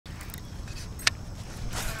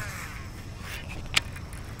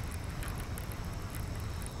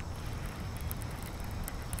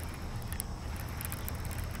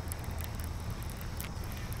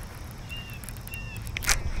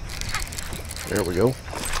There we go.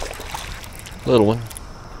 Little one.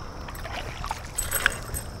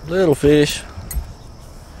 Little fish.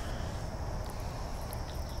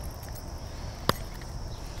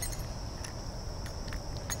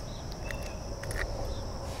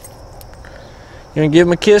 You gonna give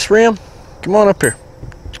him a kiss, Rim? Come on up here.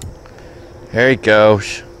 There he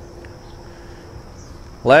goes.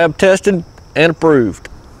 Lab tested and approved.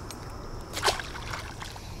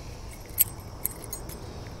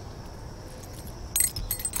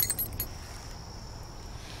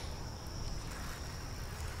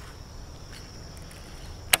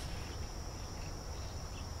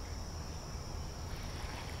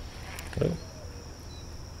 Okay.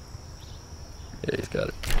 Yeah, he's got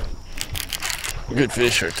it. Good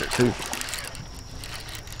fish right there too.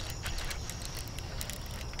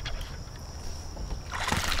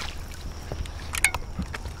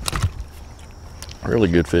 Really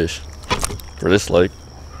good fish for this lake.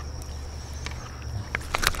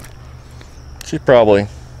 She's probably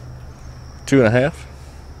 2.5.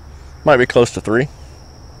 Might be close to 3.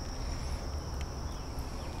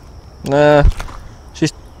 Nah,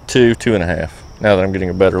 she's 2.5. Now that I'm getting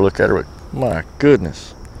a better look at her, but my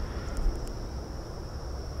goodness.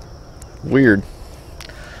 Weird.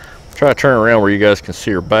 Try to turn around where you guys can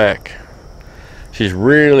see her back. She's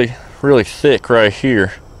really, really thick right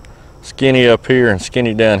here. Skinny up here and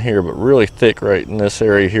skinny down here, but really thick right in this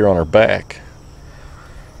area here on her back.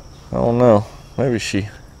 I don't know. Maybe she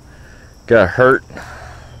got hurt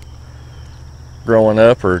growing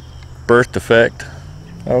up or birth defect.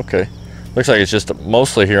 Okay. Looks like it's just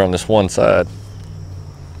mostly here on this one side.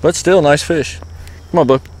 But still, nice fish. Come on,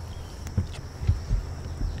 bud.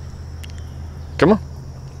 Come on.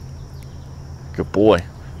 Good boy.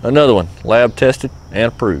 Another one. Lab tested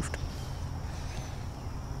and approved.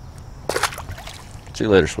 See you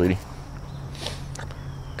later, sweetie.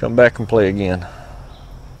 Come back and play again.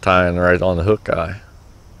 Tying right on the hook eye.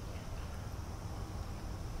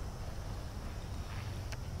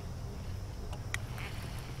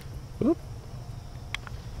 Whoop.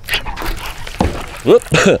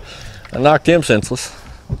 Whoop. I knocked him senseless.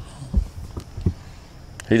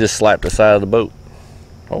 He just slapped the side of the boat.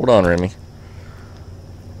 Hold on, Remy.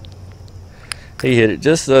 He hit it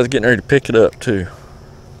just as I was getting ready to pick it up, too.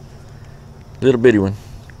 Little bitty one.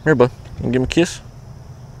 Here, bud. You can give him a kiss?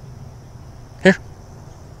 Here.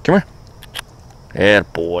 Come here. Yeah,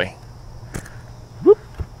 boy. Whoop.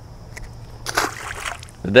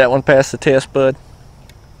 Did that one pass the test, bud?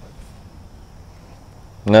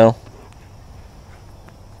 No.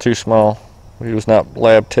 Too small. He was not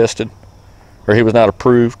lab tested. Or he was not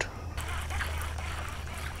approved.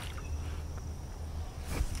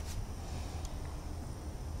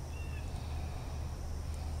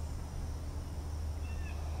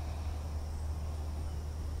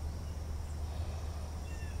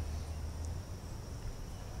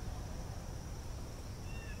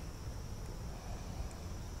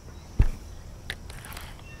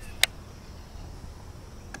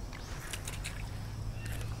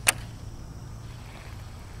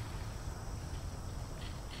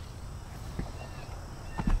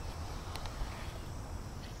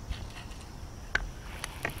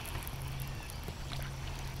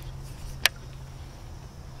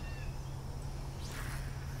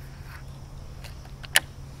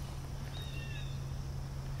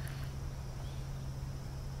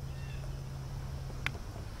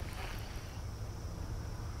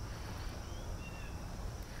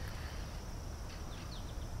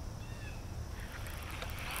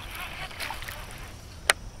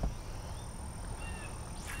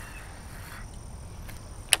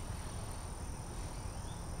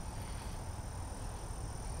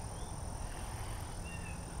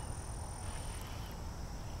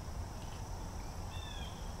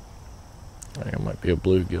 I think it might be a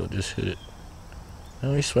bluegill, just hit it.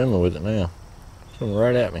 Oh, he's swimming with it now. Swimming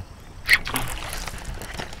right at me.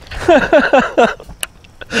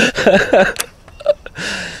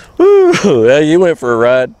 Woo! Yeah, you went for a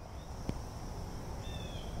ride.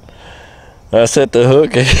 I set the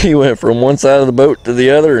hook and he went from one side of the boat to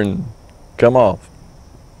the other and come off.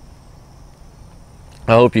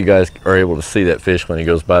 I hope you guys are able to see that fish when he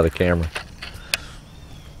goes by the camera.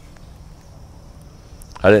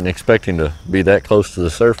 I didn't expect him to be that close to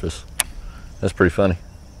the surface. That's pretty funny.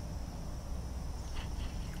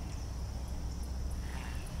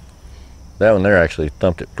 That one there actually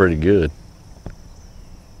thumped it pretty good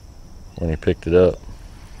when he picked it up.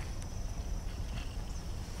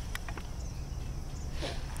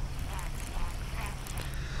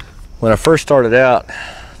 When I first started out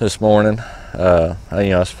this morning, I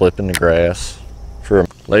was flipping the grass for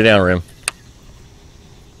lay down, Rim.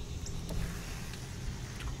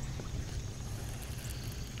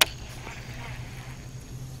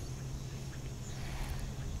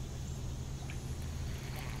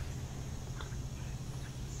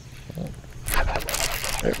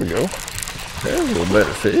 There we go. There's a little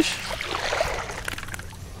better fish.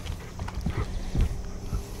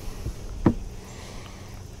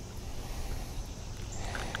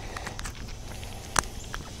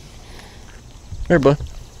 Here, bud.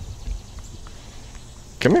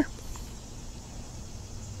 Come here.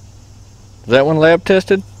 Is that one lab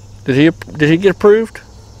tested? Did he get approved?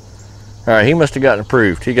 All right, he must have gotten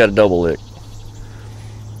approved. He got a double lick.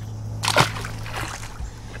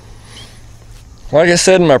 Like I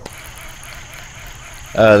said in my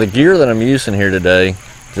the gear that I'm using here today,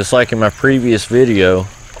 just like in my previous video,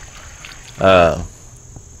 I'm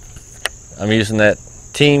using that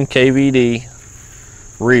Team KVD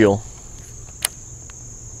reel.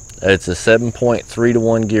 It's a 7.3 to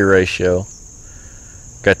 1 gear ratio.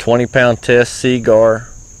 Got 20-pound test Seagar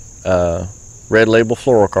red label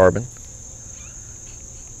fluorocarbon.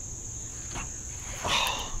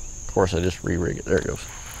 Of course, I just re-rig it. There it goes.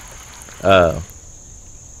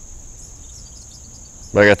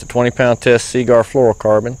 But I got the 20-pound test Seagar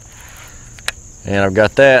fluorocarbon, and I've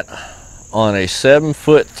got that on a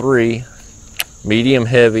 7'3" medium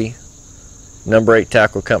heavy number 8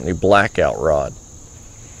 Tackle Company blackout rod.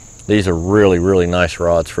 These are really, really nice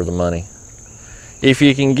rods for the money. If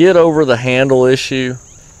you can get over the handle issue.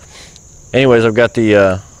 Anyways, I've got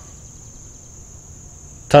the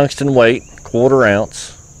tungsten weight, 1/4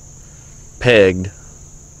 ounce, pegged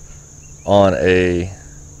on a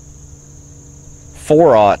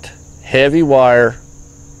 4/0 heavy wire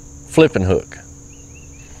flipping hook.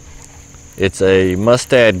 It's a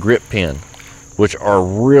Mustad grip pin, which are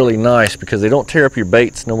really nice because they don't tear up your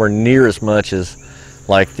baits nowhere near as much as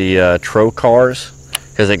like the Trocars,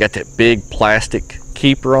 because they got that big plastic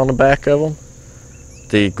keeper on the back of them.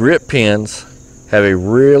 The grip pins have a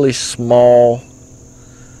really small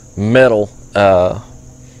metal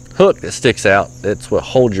hook that sticks out. That's what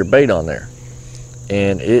holds your bait on there,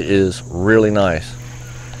 and it is really nice.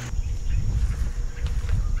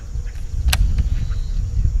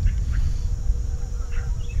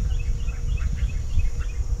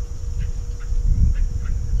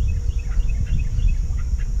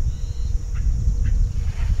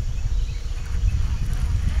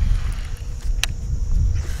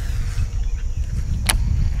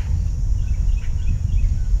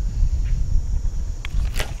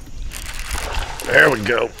 There we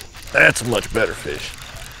go. That's a much better fish.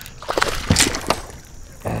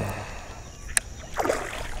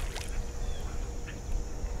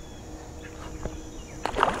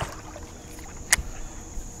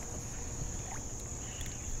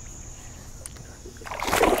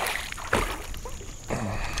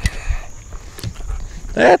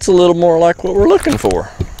 That's a little more like what we're looking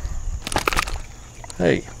for.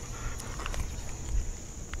 Hey.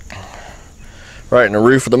 Right in the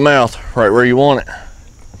roof of the mouth, right where you want it.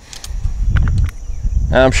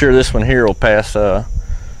 I'm sure this one here will pass the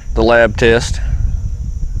lab test.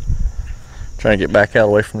 Trying to get back out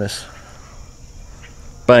away from this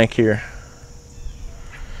bank here.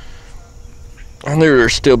 I knew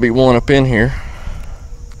there'd still be one up in here.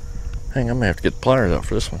 Hang on, I'm gonna have to get the pliers out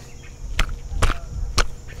for this one.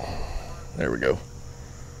 There we go.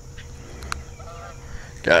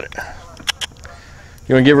 Got it.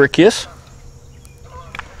 You wanna give her a kiss?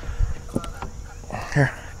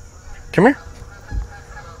 Here, come here.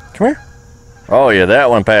 Come here. Oh yeah, that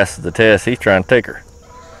one passes the test. He's trying to take her.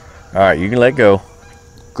 All right, you can let go.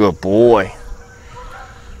 Good boy.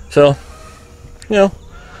 So, you know,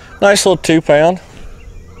 nice little 2 pound,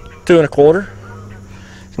 2 1/4.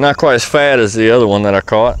 It's not quite as fat as the other one that I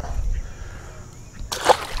caught.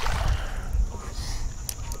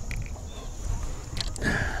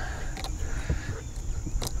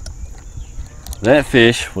 That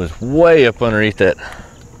fish was way up underneath that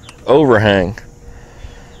overhang.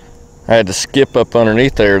 I had to skip up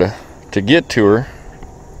underneath there to get to her.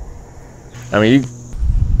 I mean,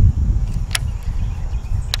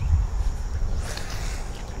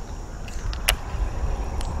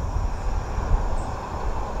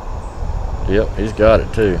 yep, he's got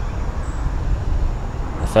it too,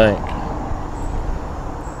 I think.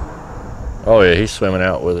 Oh yeah, he's swimming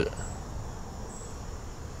out with it.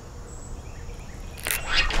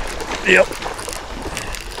 Yep.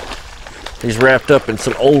 He's wrapped up in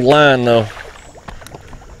some old line though.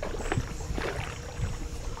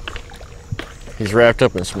 He's wrapped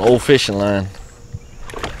up in some old fishing line.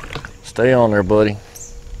 Stay on there, buddy.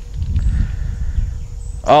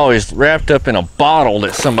 Oh, he's wrapped up in a bottle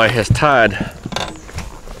that somebody has tied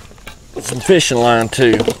some fishing line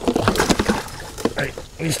to. Hey,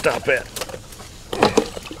 you stop that.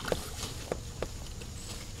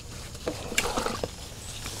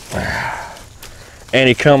 And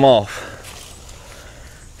he come off.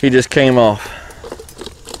 He just came off.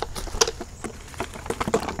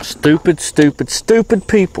 Stupid, stupid, stupid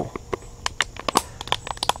people.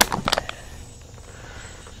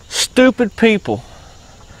 Stupid people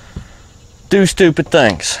do stupid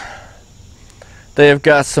things. They have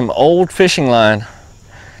got some old fishing line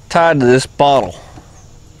tied to this bottle.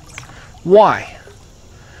 Why?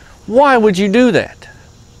 Why would you do that?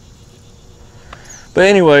 But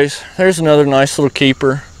anyways, there's another nice little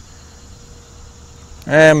keeper.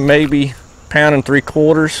 And maybe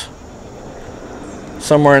 £1.75,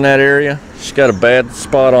 somewhere in that area. She's got a bad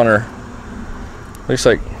spot on her. Looks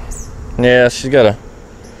like, yeah, she's got a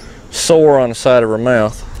sore on the side of her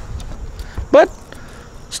mouth. But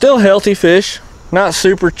still healthy fish. Not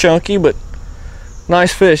super chunky, but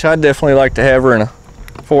nice fish. I'd definitely like to have her in a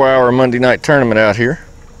 4-hour Monday night tournament out here.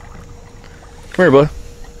 Come here, bud.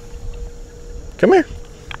 Come here.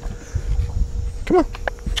 Come on.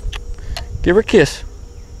 Give her a kiss.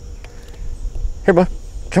 Here, bud.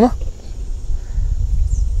 Come on.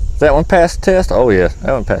 That one passed the test? Oh, yeah.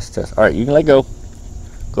 That one passed the test. All right, you can let go.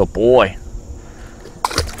 Good boy.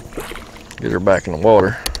 Get her back in the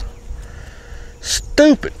water.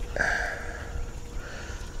 Stupid.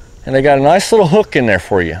 And they got a nice little hook in there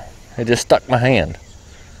for you. It just stuck my hand.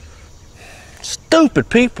 Stupid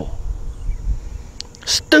people.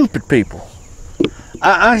 Stupid people.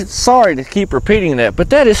 I'm sorry to keep repeating that, but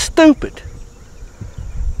that is stupid.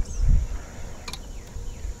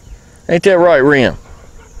 Ain't that right, Rim?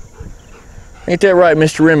 Ain't that right,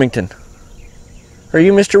 Mr. Remington? Are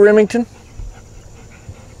you Mr. Remington?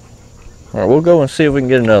 All right, we'll go and see if we can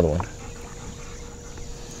get another one.